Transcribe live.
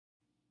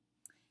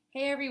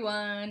Hey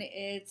everyone,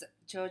 it's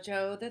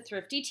JoJo the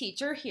Thrifty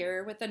Teacher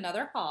here with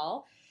another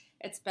haul.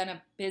 It's been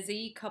a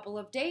busy couple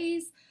of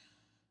days,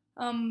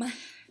 um,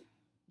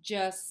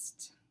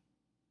 just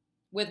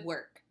with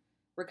work.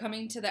 We're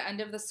coming to the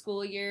end of the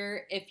school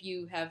year. If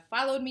you have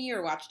followed me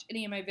or watched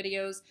any of my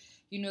videos,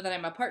 you know that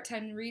I'm a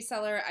part-time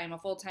reseller, I'm a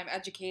full-time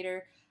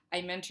educator,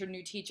 I mentor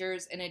new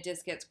teachers, and it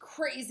just gets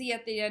crazy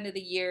at the end of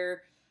the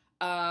year.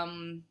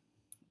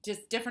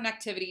 Just different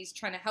activities,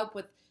 trying to help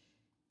with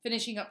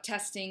finishing up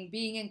testing,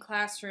 being in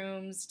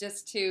classrooms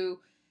just to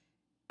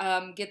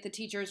get the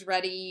teachers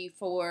ready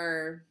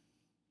for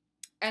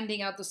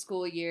ending out the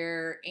school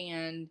year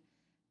and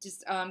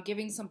just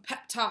giving some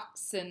pep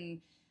talks and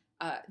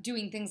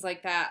doing things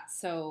like that.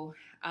 So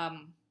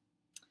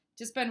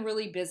just been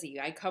really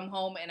busy. I come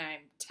home and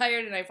I'm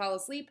tired and I fall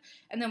asleep.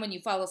 And then when you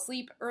fall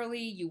asleep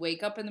early, you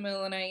wake up in the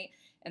middle of the night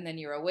and then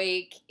you're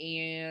awake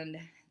and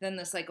then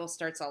the cycle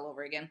starts all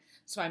over again.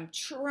 So I'm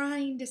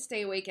trying to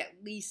stay awake at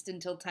least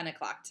until 10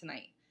 o'clock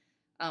tonight.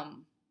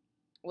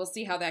 We'll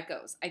see how that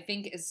goes. I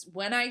think is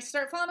when I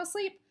start falling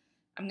asleep,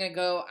 I'm going to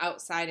go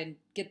outside and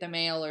get the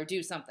mail or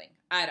do something.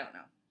 I don't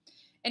know.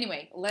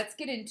 Anyway, let's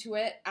get into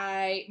it.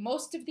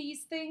 Most of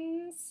these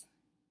things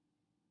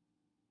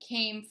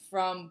came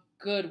from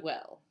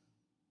Goodwill.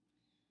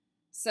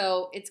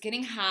 So it's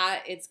getting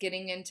hot. It's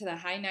getting into the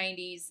high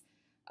 90s.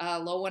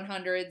 Low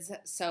 100s,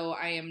 so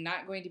I am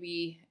not going to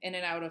be in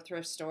and out of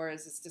thrift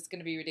stores. It's just going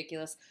to be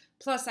ridiculous.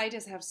 Plus, I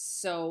just have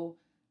so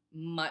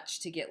much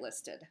to get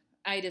listed.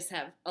 I just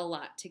have a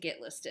lot to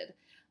get listed.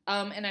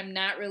 And I'm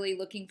not really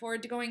looking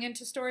forward to going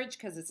into storage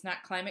because it's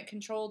not climate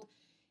controlled.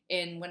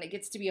 And when it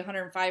gets to be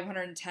 105,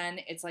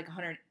 110, it's like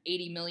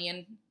 180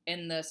 million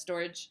in the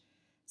storage.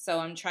 So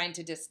I'm trying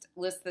to just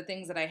list the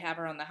things that I have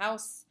around the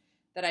house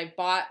that I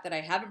bought that I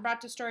haven't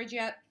brought to storage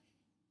yet.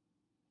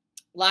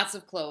 Lots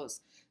of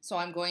clothes. So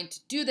I'm going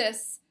to do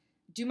this,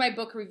 do my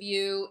book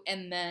review,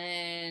 and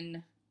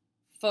then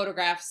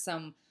photograph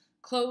some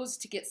clothes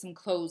to get some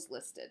clothes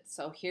listed.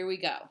 So here we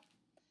go.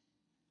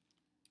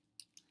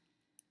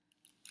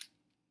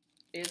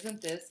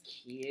 Isn't this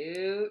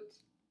cute?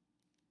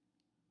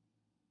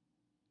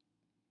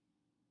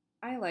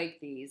 I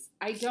like these.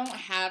 I don't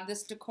have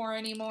this decor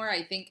anymore.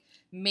 I think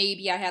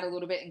maybe I had a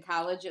little bit in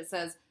college. It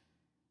says,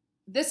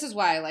 this is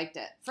why I liked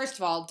it. First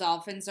of all,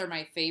 dolphins are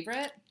my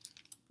favorite,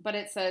 but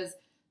it says,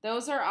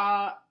 those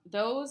are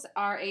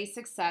a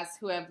success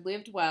who have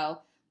lived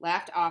well,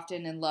 laughed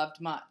often, and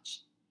loved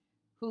much,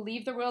 who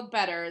leave the world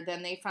better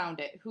than they found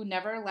it, who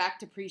never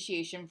lacked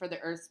appreciation for the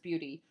earth's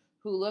beauty,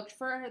 who looked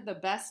for the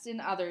best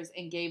in others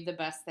and gave the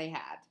best they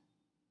had.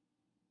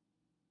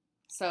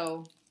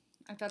 So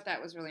I thought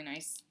that was really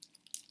nice.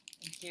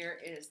 And here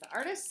is the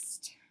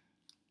artist.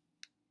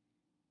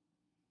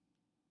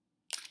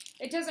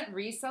 It doesn't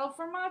resell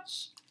for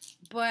much,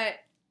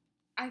 but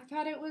I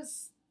thought it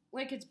was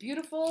like it's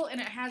beautiful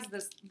and it has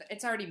this,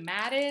 it's already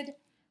matted.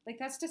 Like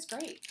that's just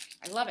great.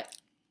 I love it.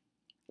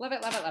 Love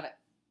it, love it, love it.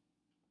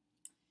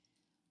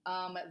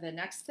 The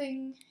next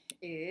thing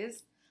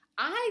is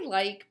I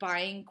like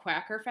buying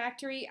Quacker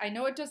Factory. I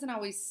know it doesn't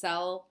always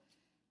sell.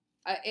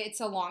 It's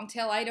a long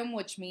tail item,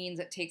 which means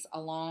it takes a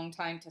long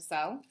time to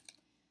sell.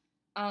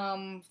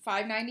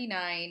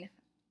 $5.99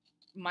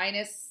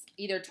 minus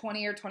either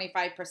 20 or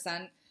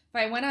 25%. If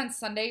I went on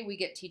Sunday, we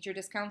get teacher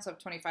discounts of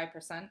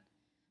 25%.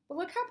 But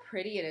look how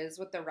pretty it is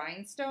with the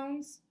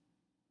rhinestones.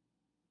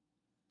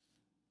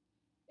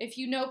 If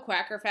you know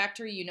Quacker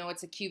Factory, you know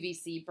it's a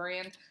QVC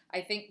brand. I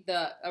think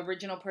the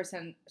original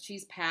person,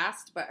 she's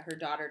passed, but her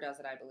daughter does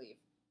it, I believe.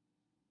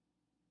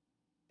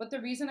 But the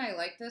reason I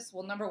like this,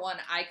 well, number one,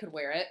 I could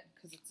wear it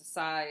because it's a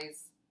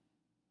size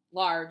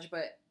large,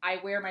 but I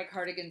wear my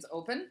cardigans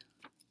open,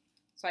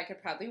 so I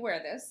could probably wear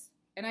this.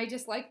 And I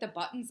just like the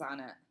buttons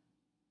on it.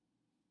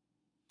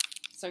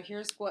 So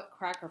here's what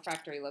Quacker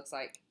Factory looks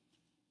like.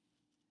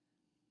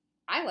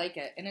 I like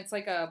it, and it's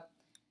like a,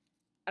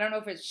 I don't know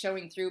if it's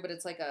showing through, but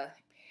it's like a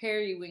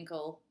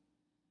periwinkle.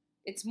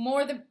 It's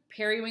more the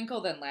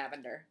periwinkle than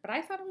lavender, but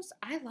I thought it was,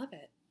 I love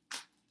it.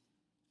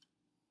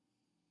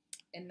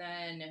 And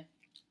then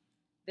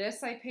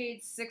this I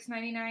paid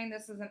 $6.99.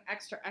 This is an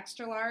extra,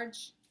 extra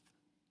large.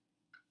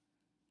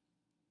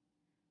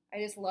 I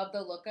just love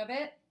the look of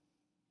it.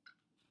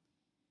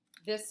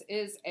 This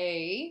is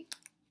a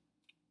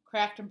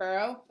Craft &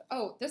 Barrel.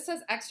 Oh, this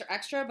says extra,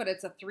 extra, but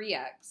it's a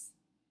 3X.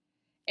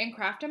 And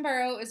Craft &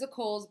 Barrel is a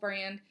Kohl's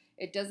brand.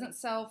 It doesn't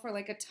sell for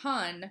like a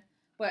ton,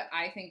 but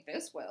I think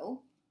this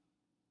will.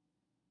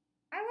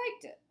 I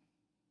liked it.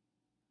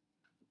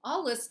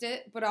 I'll list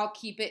it, but I'll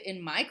keep it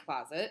in my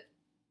closet.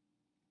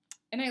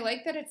 And I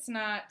like that it's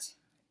not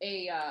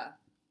a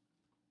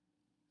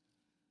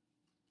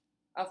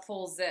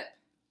full zip.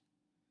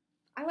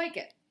 I like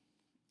it.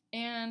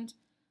 And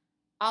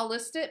I'll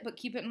list it, but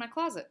keep it in my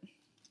closet.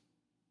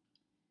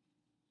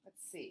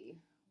 Let's see.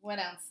 What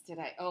else did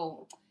I...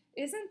 Oh,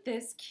 isn't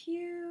this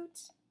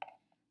cute?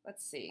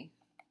 Let's see.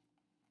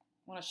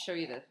 I want to show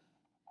you the...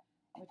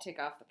 Let me take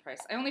off the price.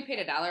 I only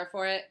paid $1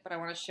 for it, but I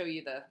want to show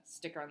you the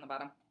sticker on the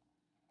bottom.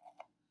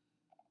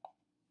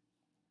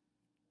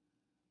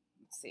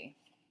 Let's see.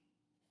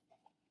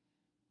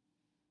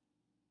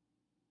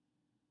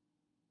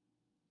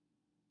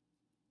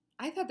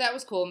 I thought that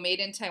was cool. Made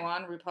in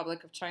Taiwan,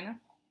 Republic of China.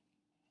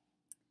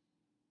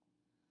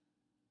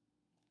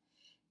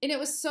 And it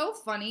was so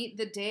funny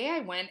the day I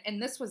went,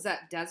 and this was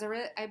at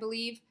Deseret, I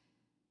believe.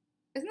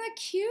 Isn't that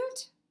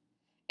cute?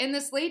 And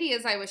this lady,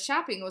 as I was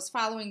shopping, was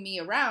following me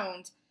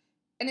around,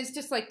 and it's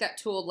just like that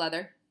tooled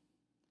leather.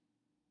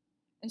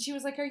 And she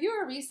was like, "Are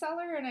you a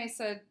reseller?" And I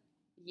said,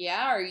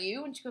 "Yeah, are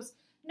you?" And she goes,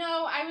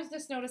 "No, I was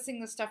just noticing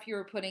the stuff you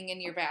were putting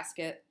in your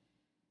basket."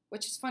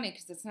 Which is funny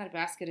because it's not a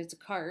basket, it's a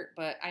cart,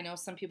 but I know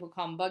some people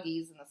call them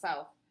buggies in the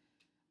South.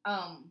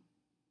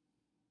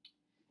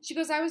 She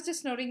goes, "I was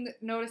just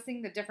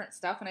noticing the different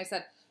stuff." And I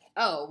said,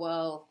 "Oh,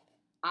 well,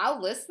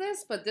 I'll list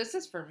this, but this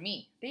is for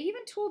me." They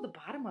even tooled the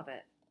bottom of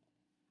it.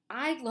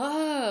 I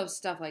love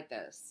stuff like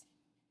this.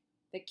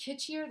 The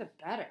kitschier, the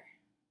better.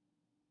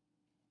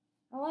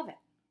 I love it.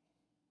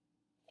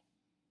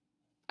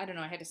 I don't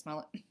know, I had to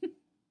smell it.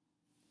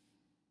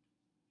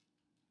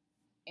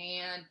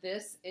 And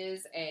this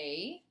is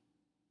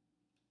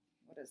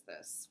what is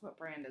this? What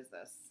brand is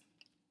this?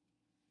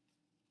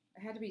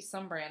 It had to be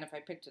some brand if I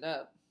picked it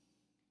up.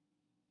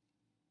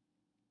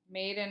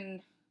 Made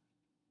in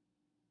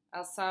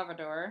El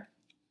Salvador.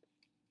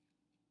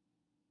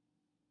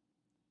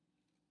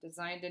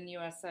 Designed in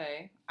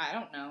USA. I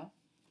don't know.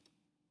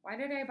 Why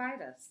did I buy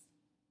this?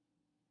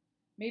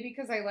 Maybe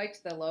because I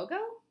liked the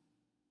logo?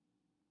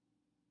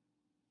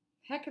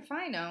 Heck if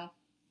I know.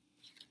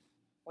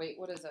 Wait,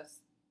 what is this?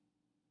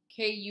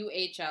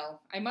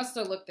 Kuhl. I must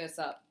have looked this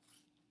up.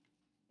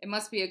 It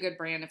must be a good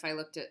brand if I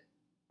looked it,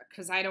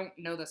 because I don't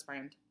know this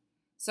brand.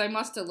 So I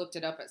must have looked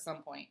it up at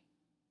some point.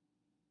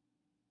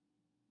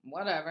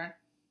 Whatever.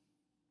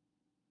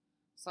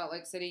 Salt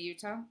Lake City,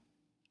 Utah?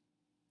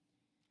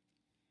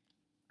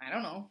 I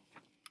don't know.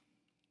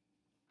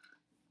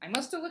 I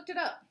must have looked it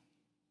up.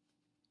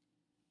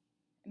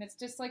 And it's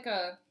just like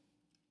a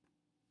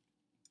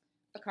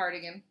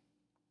cardigan.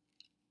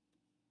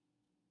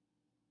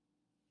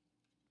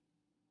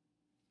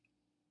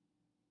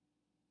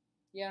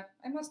 Yeah,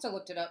 I must have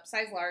looked it up.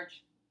 Size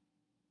large.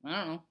 I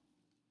don't know.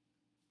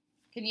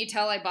 Can you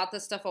tell I bought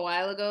this stuff a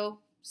while ago,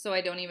 so I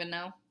don't even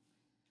know?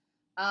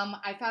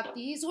 I thought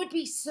these would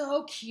be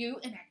so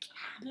cute in a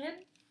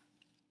cabin.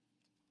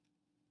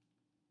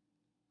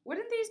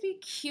 Wouldn't these be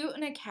cute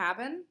in a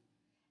cabin?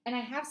 And I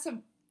have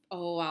some...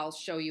 Oh, I'll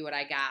show you what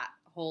I got.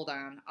 Hold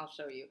on, I'll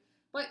show you.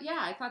 But yeah,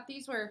 I thought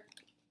these were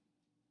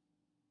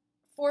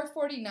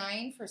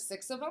 $4.49 for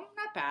 6 of them.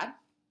 Not bad.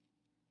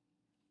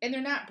 And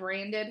they're not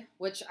branded,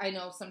 which I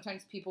know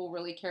sometimes people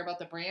really care about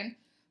the brand.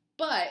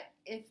 But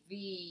if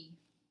the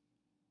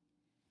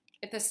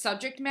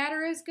subject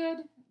matter is good,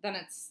 then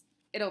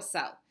it'll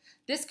sell.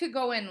 This could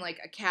go in like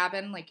a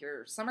cabin, like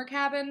your summer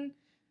cabin,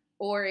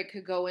 or it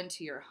could go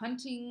into your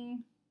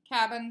hunting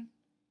cabin.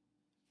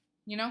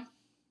 You know?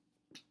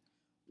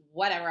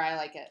 Whatever, I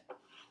like it.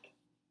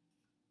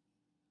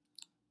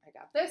 I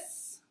got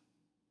this.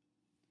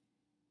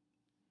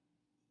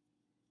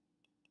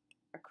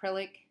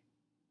 Acrylic.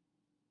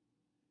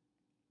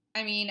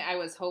 I mean, I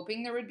was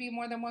hoping there would be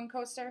more than one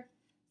coaster.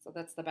 So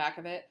that's the back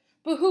of it.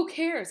 But who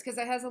cares? Because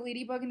it has a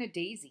ladybug and a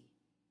daisy.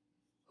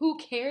 Who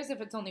cares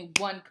if it's only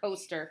one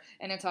coaster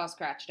and it's all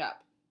scratched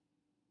up?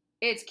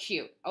 It's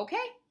cute, okay?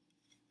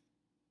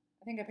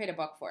 I think I paid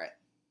 $1 for it.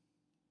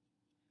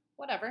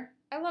 Whatever.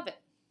 I love it.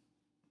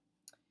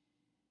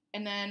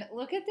 And then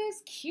look at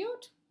this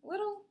cute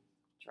little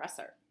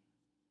dresser.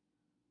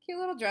 Cute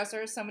little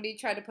dresser. Somebody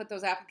tried to put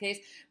those appliques.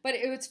 But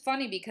it was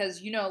funny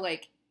because, you know,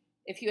 like,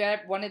 if you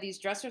had one of these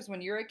dressers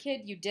when you were a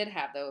kid, you did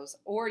have those.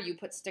 Or you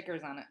put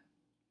stickers on it.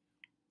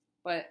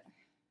 But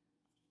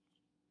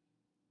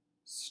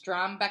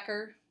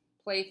Strombecker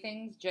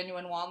playthings,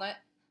 genuine walnut.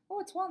 Oh,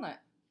 it's walnut.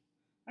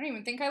 I don't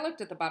even think I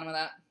looked at the bottom of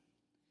that.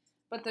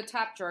 But the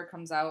top drawer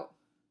comes out,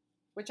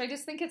 which I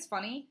just think it's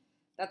funny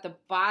that the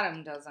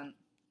bottom doesn't.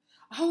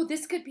 Oh,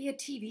 this could be a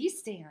TV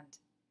stand.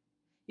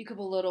 You could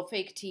put a little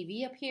fake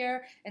TV up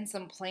here and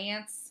some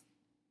plants,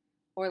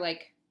 or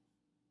like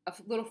a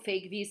little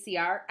fake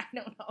VCR. I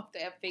don't know if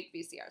they have fake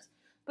VCRs.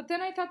 But then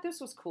I thought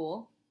this was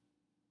cool.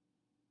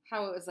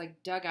 How it was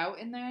like dug out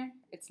in there.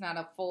 It's not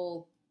a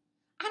full,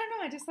 I don't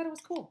know, I just thought it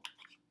was cool.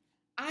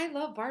 I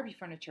love Barbie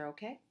furniture,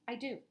 okay? I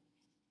do.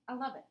 I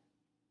love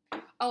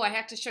it. Oh, I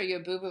have to show you a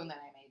boo-boo that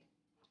I made.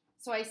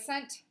 So I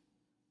sent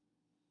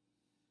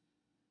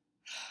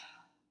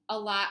a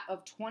lot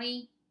of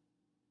 20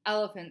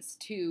 elephants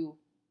to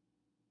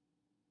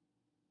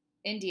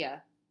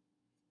India.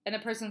 And the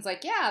person's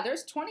like, yeah,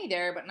 there's 20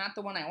 there, but not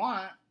the one I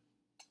want.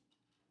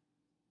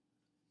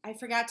 I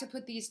forgot to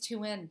put these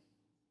 2 in.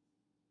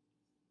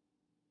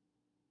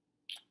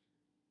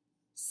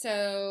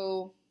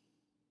 So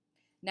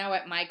now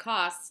at my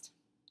cost,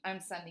 I'm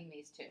sending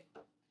these 2.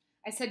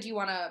 I said, do you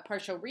want a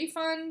partial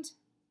refund?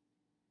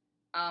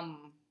 I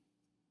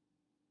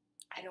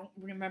don't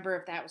remember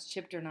if that was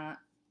chipped or not.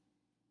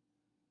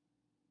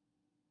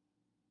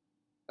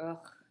 Ugh.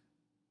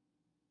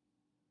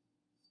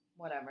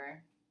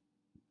 Whatever.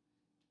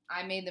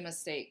 I made the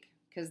mistake.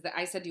 Because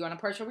I said, do you want a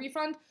partial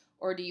refund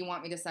or do you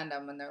want me to send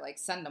them? And they're like,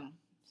 send them.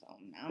 So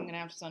now I'm going to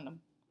have to send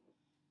them.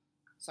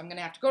 So I'm going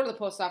to have to go to the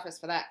post office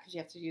for that because you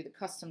have to do the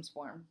customs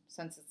form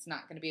since it's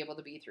not going to be able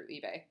to be through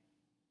eBay.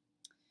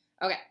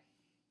 Okay.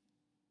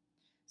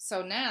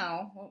 So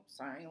now, oh,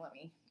 sorry, let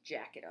me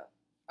jack it up.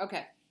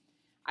 Okay.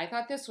 I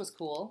thought this was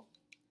cool.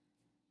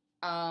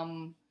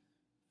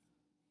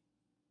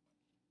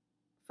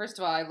 First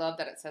of all, I love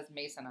that it says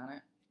Mason on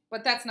it.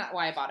 But that's not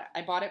why I bought it.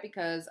 I bought it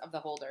because of the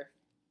holder.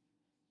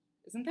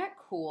 Isn't that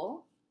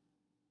cool?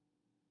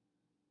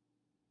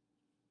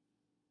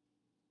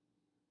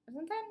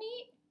 Isn't that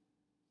neat?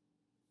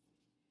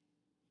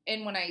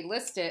 And when I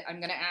list it, I'm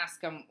going to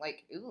ask them,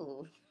 like,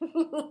 ooh.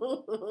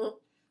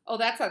 Oh,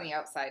 that's on the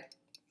outside.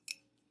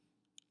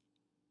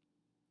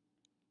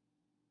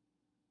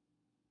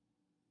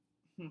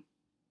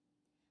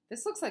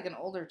 This looks like an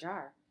older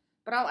jar.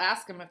 But I'll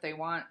ask them if they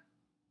want,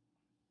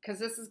 because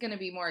this is going to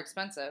be more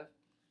expensive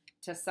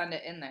to send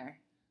it in there.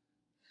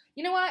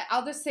 You know what?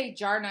 I'll just say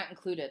jar not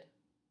included.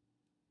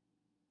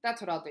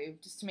 That's what I'll do,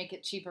 just to make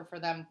it cheaper for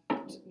them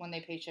when they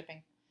pay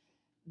shipping.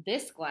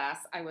 This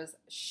glass, I was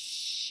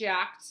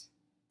shocked.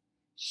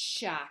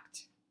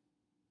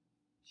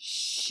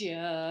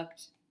 I'm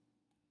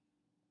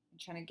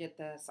trying to get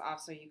this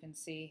off so you can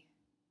see.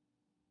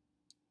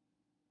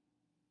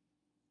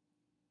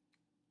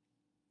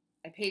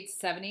 I paid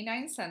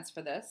 79 cents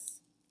for this.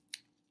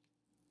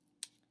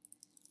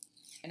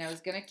 And I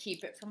was going to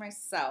keep it for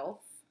myself.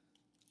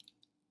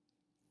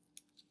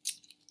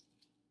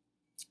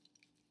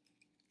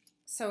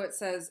 So it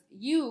says,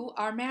 "You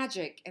are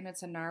magic," and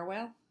it's a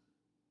narwhal.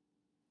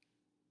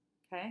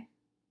 Okay.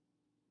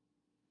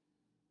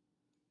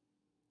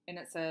 And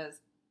it says,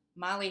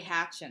 Molly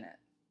Hatch in it.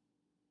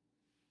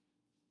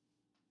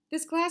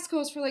 This glass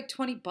goes for like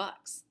 20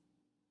 bucks.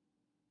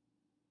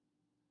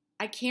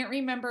 I can't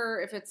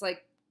remember if it's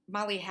like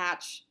Molly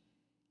Hatch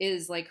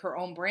is like her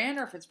own brand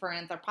or if it's for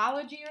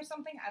anthropology or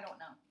something. I don't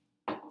know.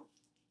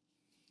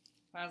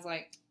 I was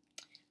like,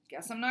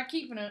 guess I'm not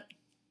keeping it.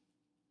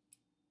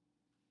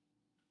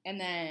 And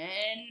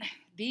then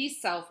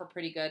these sell for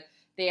pretty good.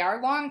 They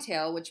are long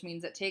tail, which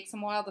means it takes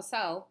them a while to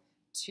sell.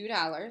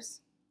 $2.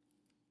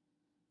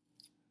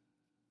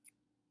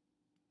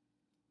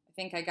 I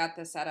think I got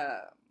this at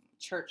a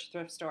church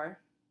thrift store.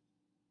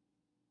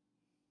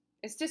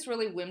 It's just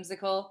really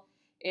whimsical.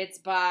 It's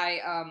by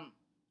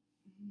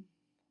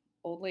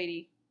old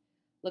lady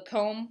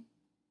Lacombe.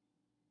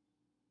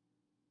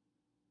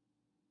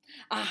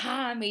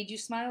 Aha, made you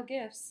smile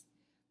gifts.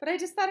 But I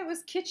just thought it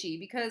was kitschy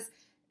because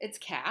it's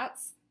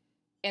cats.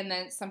 And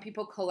then some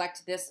people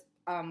collect this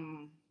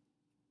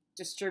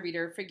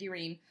distributor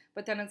figurine.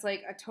 But then it's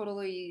like a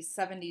totally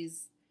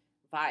 70s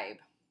vibe.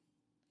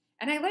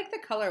 And I like the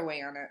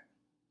colorway on it.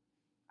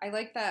 I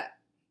like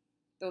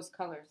those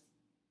colors.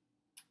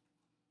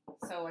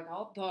 So I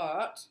got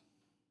that.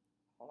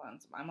 Hold on,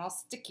 I'm all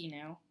sticky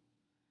now.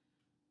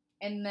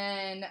 And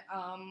then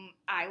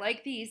I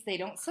like these. They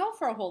don't sell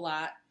for a whole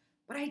lot,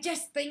 but I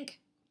just think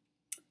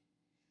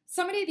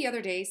somebody the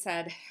other day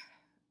said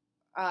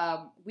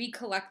we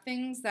collect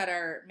things that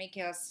are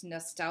making us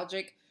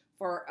nostalgic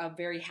for a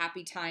very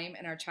happy time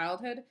in our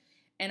childhood.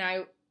 And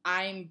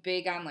I'm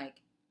big on like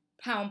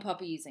Pound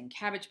Puppies and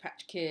Cabbage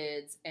Patch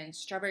Kids and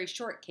Strawberry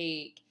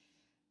Shortcake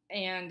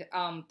and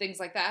things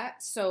like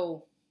that.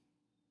 So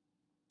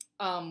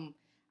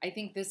I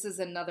think this is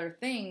another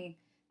thing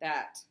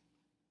that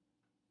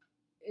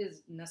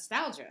is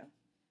nostalgia.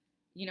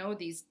 You know,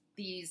 these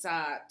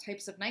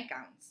types of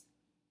nightgowns.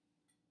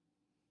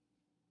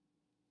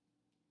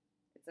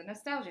 It's a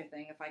nostalgia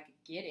thing if I could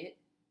get it.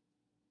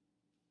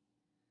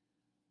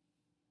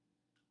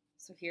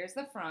 So here's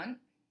the front.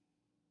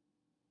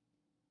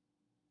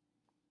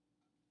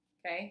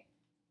 Okay.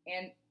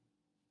 And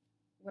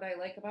what I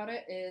like about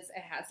it is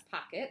it has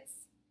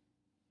pockets.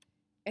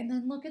 And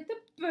then look at the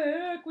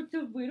back with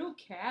the little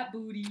cat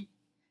booty.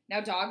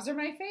 Now, dogs are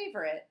my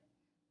favorite.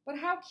 But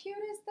how cute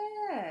is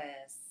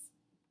this?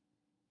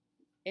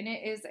 And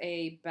it is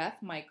a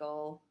Beth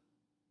Michaels,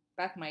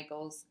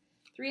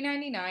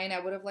 $3.99. I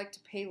would have liked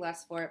to pay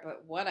less for it,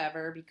 but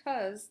whatever,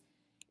 because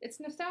it's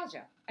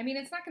nostalgia. I mean,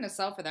 it's not going to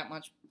sell for that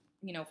much,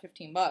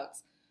 15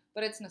 bucks,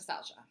 but it's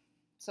nostalgia.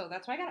 So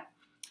that's why I got it.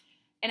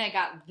 And I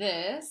got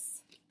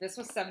this. This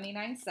was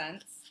 79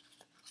 cents.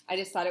 I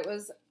just thought it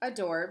was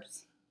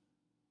adorbs.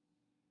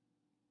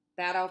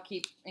 That I'll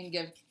keep and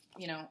give,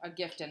 a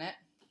gift in it.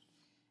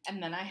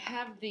 And then I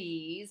have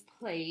these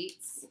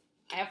plates.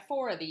 I have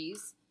 4 of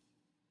these.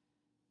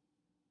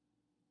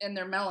 And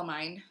they're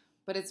melamine,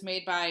 but it's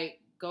made by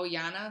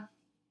Goyana.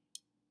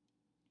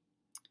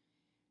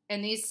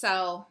 And these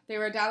sell, they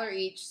were $1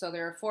 each, so they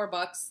were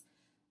 $4.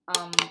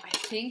 I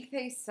think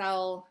they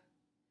sell,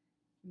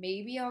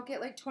 maybe I'll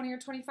get like 20 or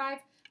 25.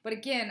 But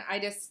again, I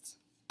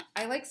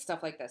like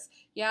stuff like this.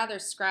 Yeah,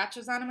 there's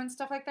scratches on them and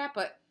stuff like that,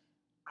 but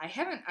I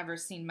haven't ever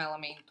seen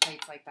melamine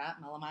plates like that.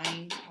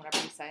 Melamine,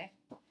 whatever you say.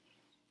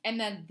 And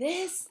then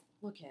this,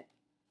 look at,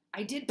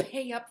 I did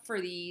pay up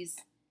for these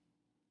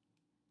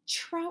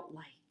trout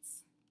lights.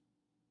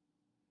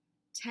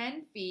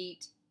 10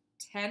 feet,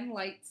 10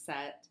 light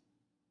set.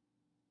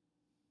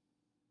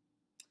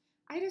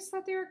 I just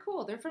thought they were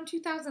cool. They're from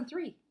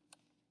 2003.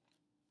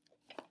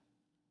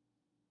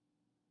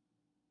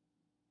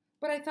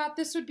 But I thought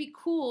this would be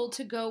cool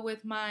to go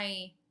with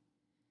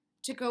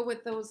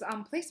those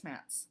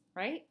placemats,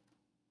 right?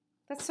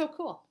 That's so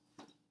cool.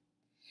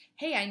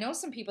 Hey, I know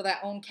some people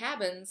that own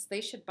cabins.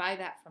 They should buy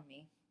that from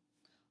me.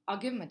 I'll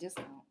give them a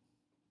discount.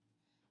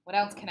 What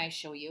else can I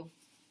show you?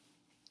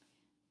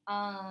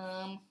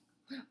 Oh,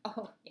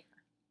 yeah.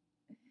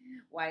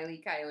 Wile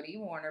E. Coyote,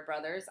 Warner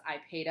Brothers. I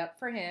paid up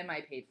for him.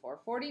 I paid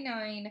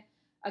 $4.49.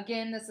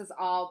 Again, this is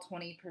all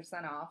 20%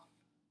 off.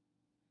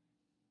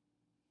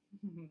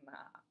 Nah,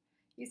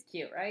 he's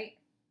cute, right?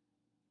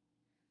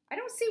 I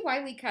don't see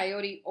Wile E.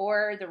 Coyote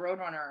or the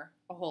Roadrunner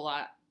a whole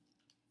lot.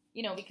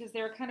 You know, because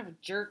they were kind of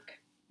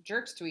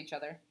jerks to each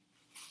other.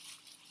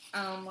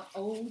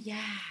 Oh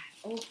yeah.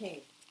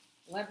 Okay.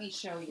 Let me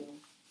show you.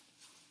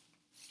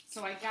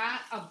 So I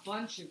got a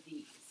bunch of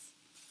these.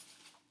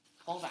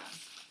 Hold on.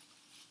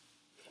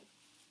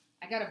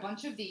 I got a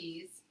bunch of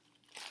these.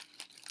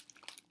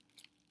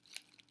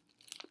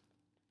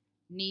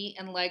 Knee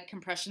and leg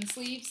compression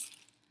sleeves.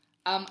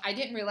 I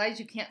didn't realize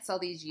you can't sell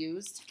these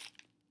used.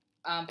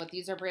 But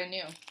these are brand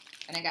new.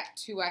 And I got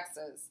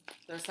 2Xs.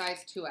 They're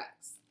size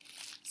 2X.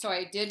 So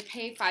I did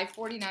pay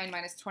 $5.49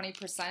 minus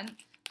 20%,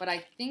 but I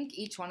think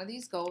each one of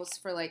these goes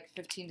for like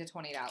 $15 to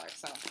 $20,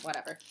 so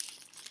whatever.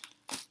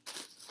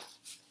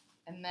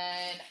 And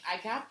then I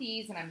got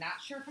these, and I'm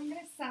not sure if I'm going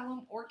to sell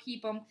them or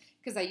keep them,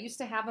 because I used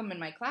to have them in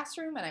my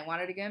classroom, and I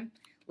wanted again.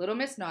 Little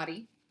Miss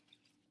Naughty,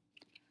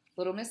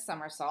 Little Miss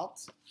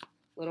Somersault,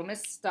 Little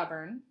Miss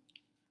Stubborn,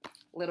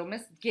 Little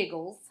Miss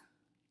Giggles,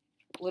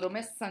 Little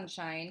Miss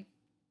Sunshine,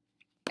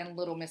 and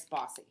Little Miss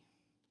Bossy.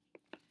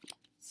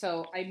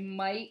 So I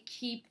might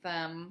keep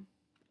them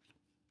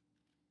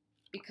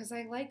because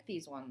I like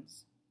these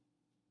ones.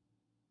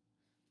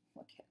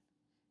 Okay.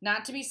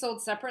 Not to be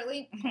sold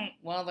separately?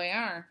 Well, they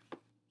are.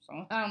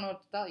 So I don't know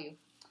what to tell you.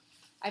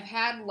 I've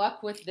had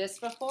luck with this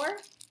before.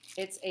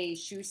 It's a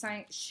shoe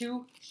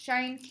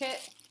shine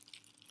kit.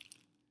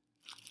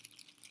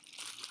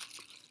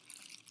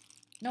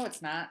 No,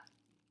 it's not.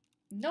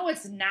 No,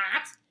 it's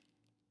not.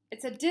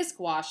 It's a disc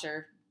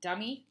washer,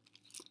 dummy.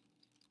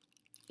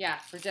 Yeah,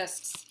 for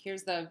discs.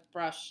 Here's the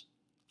brush.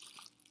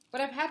 But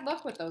I've had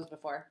luck with those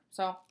before.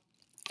 So,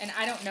 and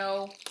I don't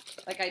know,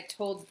 like I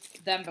told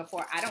them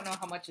before, I don't know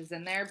how much is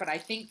in there, but I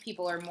think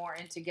people are more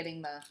into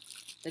getting the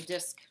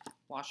disc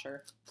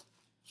washer.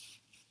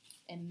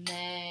 And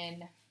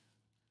then,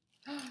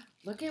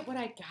 look at what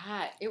I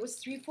got. It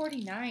was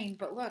 $3.49,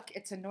 but look,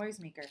 it's a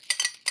noisemaker.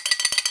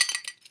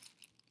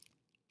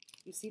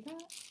 You see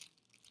that?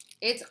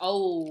 It's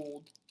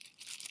old.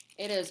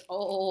 It is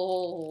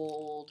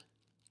old.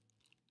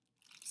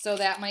 So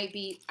that might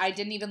be, I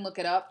didn't even look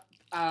it up.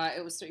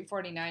 It was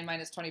 $3.49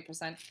 minus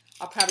 20%.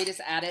 I'll probably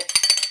just add it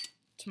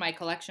to my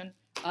collection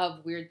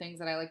of weird things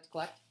that I like to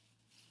collect.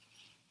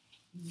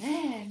 And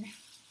then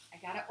I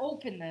gotta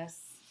open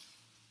this.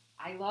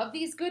 I love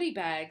these goodie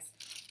bags.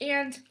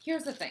 And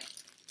here's the thing.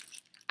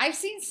 I've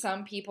seen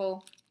some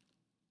people,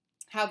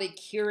 how they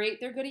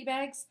curate their goodie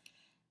bags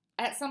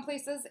at some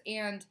places,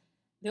 and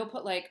they'll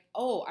put like,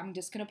 oh, I'm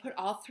just going to put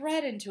all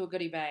thread into a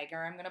goodie bag,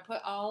 or I'm going to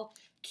put all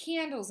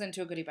candles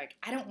into a goodie bag.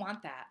 I don't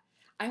want that.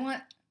 I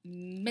want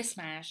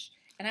mismatch,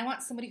 and I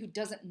want somebody who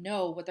doesn't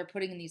know what they're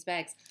putting in these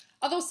bags.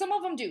 Although some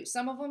of them do.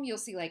 Some of them you'll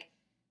see like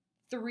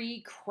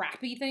 3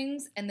 crappy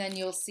things, and then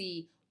you'll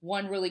see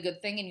 1 really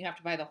good thing, and you have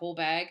to buy the whole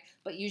bag.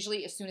 But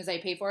usually as soon as I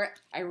pay for it,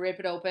 I rip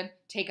it open,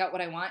 take out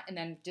what I want, and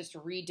then just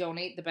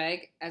redonate the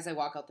bag as I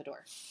walk out the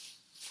door.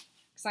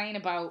 Because I ain't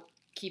about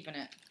keeping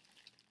it.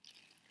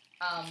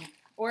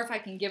 Or if I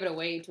can give it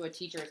away to a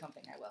teacher or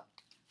something, I will.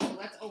 So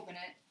let's open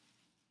it.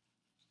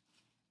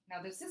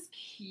 Now this is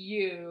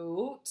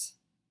cute.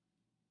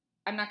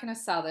 I'm not going to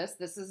sell this.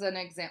 This is an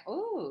example.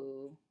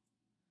 Ooh.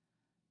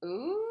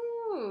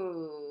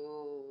 Ooh.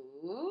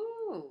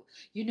 Ooh.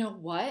 You know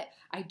what?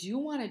 I do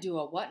want to do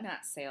a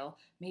whatnot sale.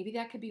 Maybe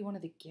that could be one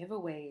of the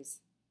giveaways.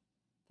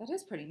 That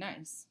is pretty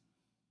nice.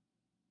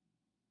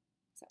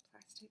 Is that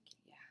plastic?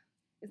 Yeah.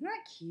 Isn't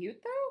that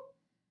cute though?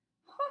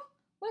 Huh.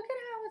 Look at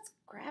how it's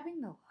grabbing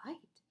the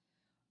light.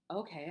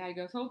 Okay, I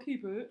guess I'll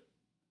keep it.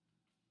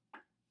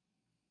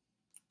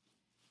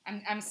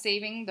 I'm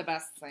saving the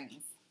best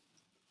things.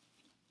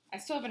 I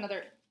still have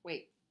another,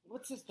 wait,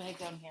 what's this bag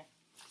down here?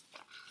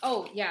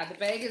 Oh, yeah, the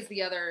bag is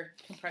the other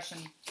compression.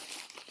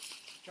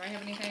 Do I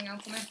have anything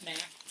else in there? Nah,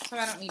 so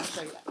I don't need to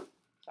show you that.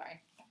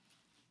 Sorry.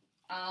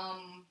 I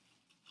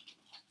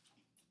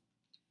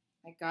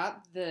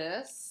got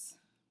this.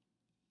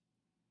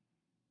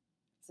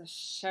 It's a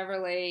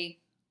Chevrolet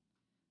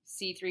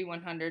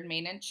C3100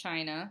 made in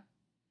China,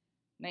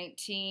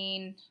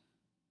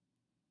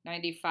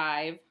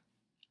 1995.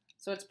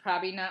 So it's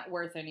probably not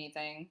worth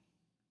anything.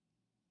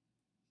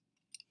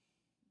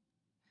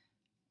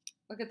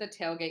 Look at the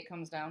tailgate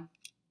comes down.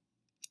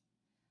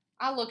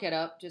 I'll look it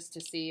up just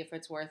to see if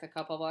it's worth a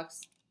couple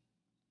bucks.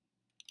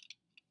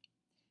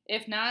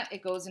 If not,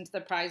 it goes into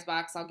the prize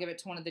box. I'll give it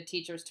to one of the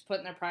teachers to put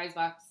in their prize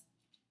box.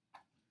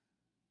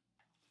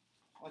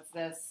 What's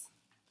this?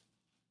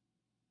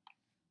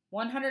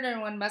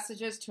 101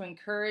 messages to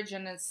encourage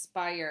and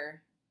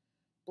inspire.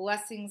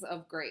 Blessings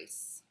of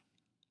grace.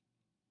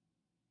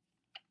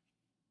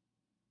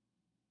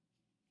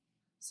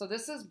 So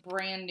this is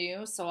brand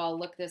new, so I'll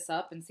look this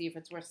up and see if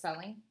it's worth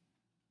selling.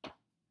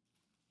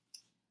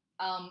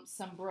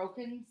 Some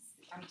broken,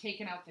 I'm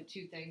taking out the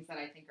 2 things that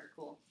I think are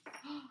cool.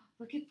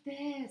 Look at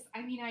this.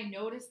 I mean, I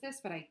noticed this,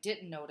 but I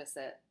didn't notice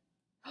it.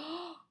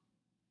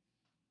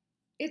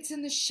 It's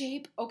in the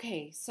shape,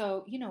 okay,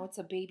 so, you know, it's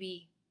a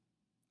baby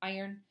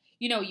iron.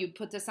 You know, you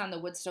put this on the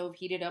wood stove,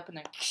 heat it up, and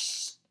then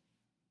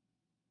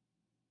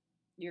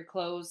your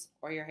clothes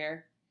or your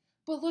hair.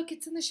 But look,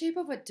 it's in the shape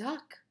of a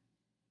duck.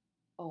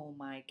 Oh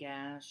my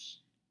gosh.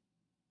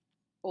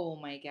 Oh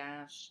my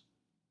gosh.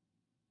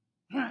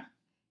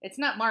 It's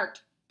not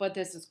marked, but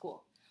this is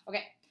cool.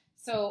 Okay,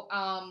 so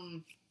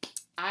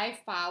I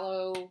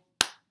follow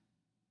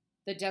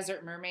the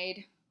Desert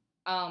Mermaid,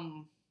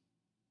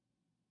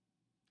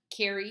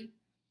 Carrie.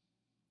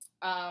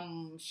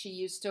 She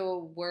used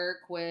to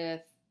work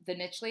with the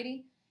Niche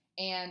Lady,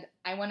 and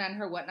I went on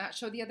her Whatnot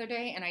show the other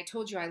day, and I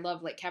told you I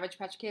love like Cabbage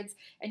Patch Kids,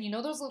 and you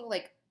know those little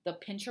like the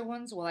pincher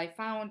ones? Well, I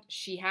found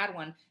she had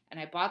one, and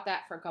I bought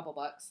that for a couple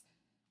bucks.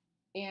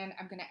 And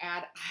I'm going to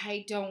add,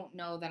 I don't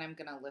know that I'm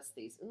going to list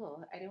these.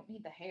 Ooh, I don't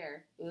need the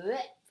hair. Ugh,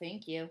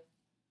 thank you.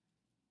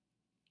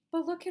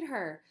 But look at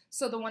her.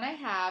 So the one I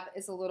have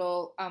is a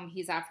little,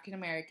 he's African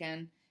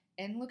American.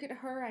 And look at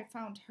her. I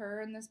found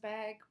her in this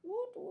bag.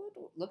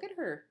 Look at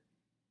her.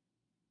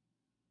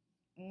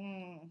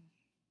 But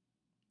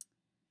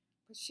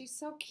she's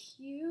so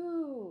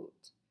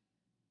cute.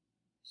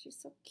 She's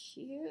so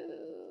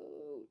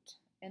cute.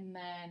 And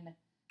then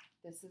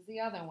this is the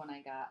other one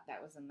I got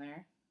that was in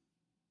there.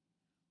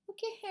 Look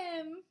at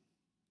him.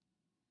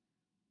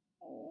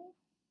 Oh.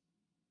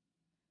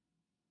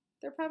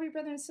 They're probably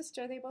brother and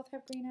sister. They both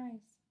have green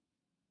eyes.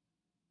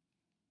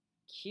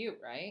 Cute,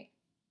 right?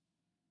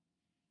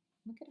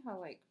 Look at how,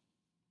 like,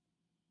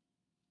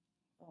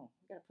 oh,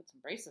 we gotta put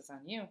some braces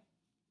on you.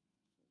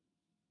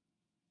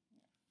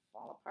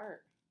 Fall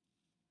apart.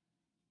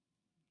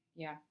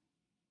 Yeah.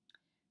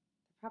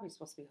 They're probably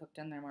supposed to be hooked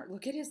in there more.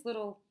 Look at his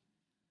little,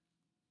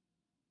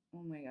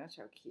 oh my gosh,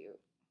 how cute.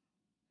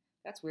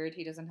 That's weird.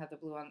 He doesn't have the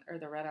blue on, or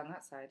the red on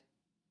that side.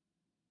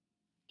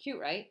 Cute,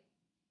 right?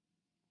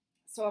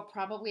 So I'll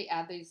probably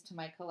add these to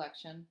my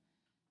collection.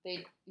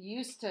 They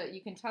used to,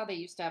 you can tell they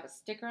used to have a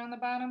sticker on the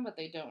bottom, but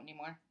they don't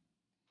anymore.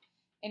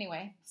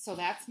 Anyway, so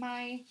that's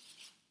my,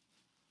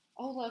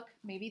 oh look,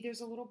 maybe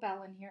there's a little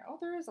bell in here. Oh,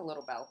 there is a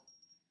little bell.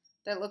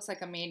 That looks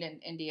like a made in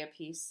India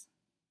piece.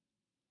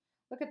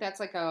 Look at that's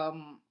like a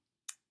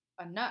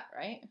nut,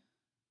 right?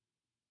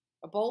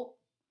 A bolt?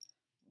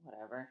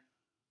 Whatever.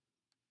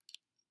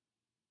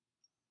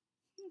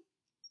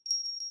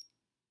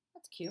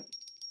 That's cute.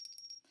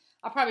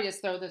 I'll probably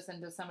just throw this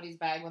into somebody's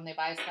bag when they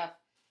buy stuff.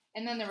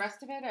 And then the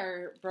rest of it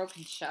are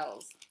broken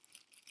shells.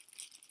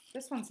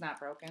 This one's not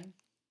broken.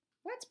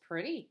 That's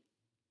pretty.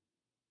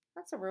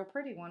 That's a real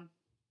pretty one.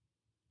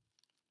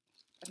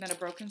 And then a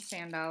broken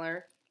sand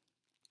dollar.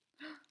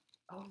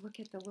 Oh, look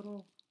at the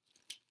little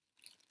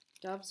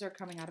doves are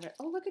coming out of it.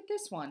 Oh, look at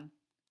this one.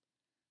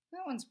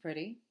 That one's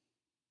pretty.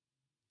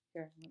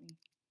 Here, let me.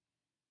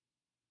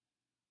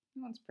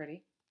 That one's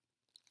pretty.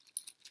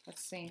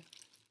 Let's see.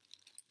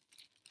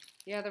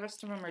 Yeah, the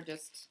rest of them are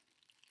just,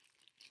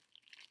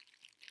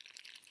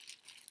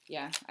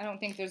 yeah, I don't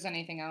think there's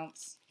anything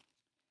else.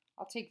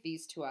 I'll take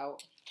these 2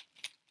 out.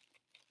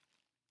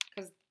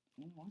 Because,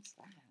 what's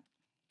that?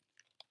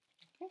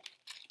 Okay.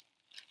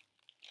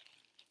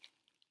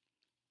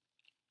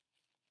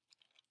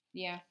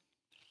 Yeah.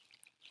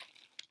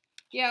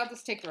 Yeah, I'll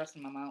just take the rest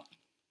of them out.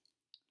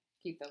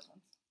 Keep those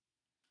ones.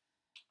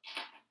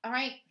 All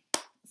right.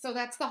 So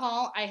that's the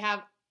haul. I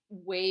have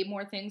way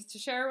more things to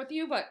share with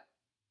you, but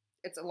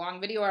it's a long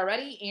video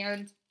already,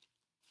 and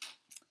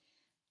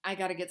I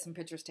got to get some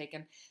pictures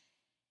taken.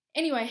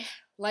 Anyway,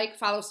 like,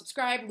 follow,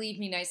 subscribe, leave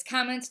me nice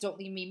comments. Don't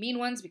leave me mean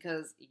ones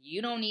because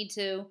you don't need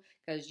to,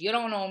 because you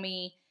don't know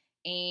me,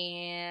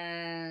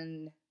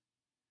 and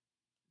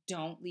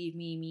don't leave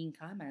me mean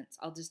comments.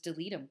 I'll just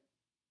delete them.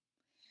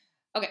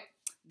 Okay,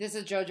 this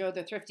is JoJo,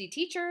 the Thrifty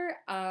Teacher,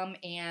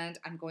 and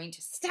I'm going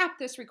to stop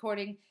this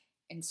recording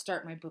and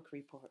start my book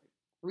recording.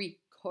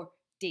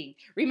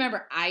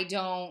 Remember, I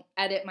don't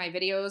edit my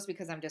videos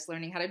because I'm just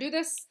learning how to do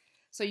this,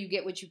 so you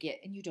get what you get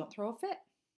and you don't throw a fit.